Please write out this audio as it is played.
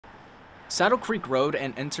Saddle Creek Road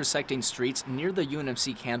and intersecting streets near the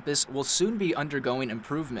UNMC campus will soon be undergoing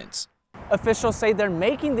improvements. Officials say they're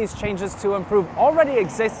making these changes to improve already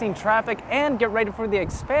existing traffic and get ready for the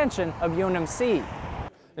expansion of UNMC.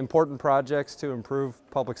 Important projects to improve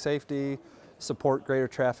public safety, support greater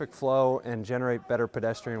traffic flow, and generate better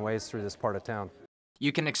pedestrian ways through this part of town.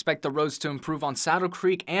 You can expect the roads to improve on Saddle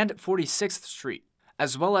Creek and 46th Street,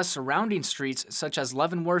 as well as surrounding streets such as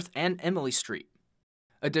Leavenworth and Emily Street.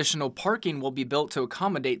 Additional parking will be built to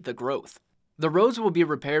accommodate the growth. The roads will be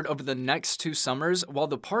repaired over the next 2 summers, while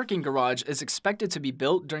the parking garage is expected to be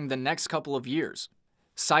built during the next couple of years.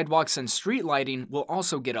 Sidewalks and street lighting will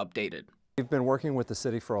also get updated. We've been working with the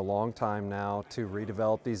city for a long time now to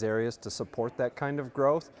redevelop these areas to support that kind of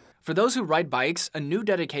growth. For those who ride bikes, a new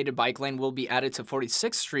dedicated bike lane will be added to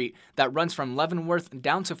 46th Street that runs from Leavenworth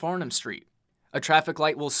down to Farnham Street. A traffic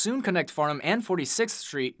light will soon connect Farnham and 46th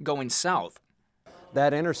Street going south.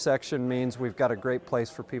 That intersection means we've got a great place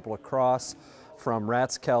for people to cross from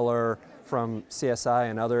Rathskeller, from CSI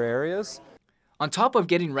and other areas. On top of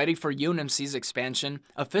getting ready for UNMC's expansion,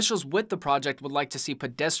 officials with the project would like to see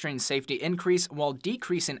pedestrian safety increase while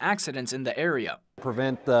decreasing accidents in the area.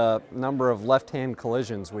 Prevent the number of left-hand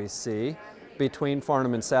collisions we see between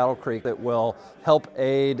Farnham and Saddle Creek that will help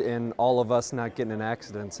aid in all of us not getting in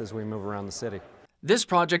accidents as we move around the city. This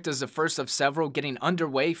project is the first of several getting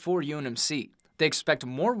underway for UNMC. They expect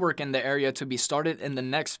more work in the area to be started in the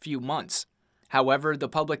next few months. However, the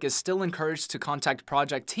public is still encouraged to contact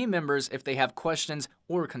project team members if they have questions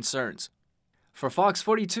or concerns. For Fox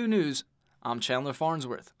 42 News, I'm Chandler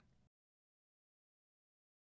Farnsworth.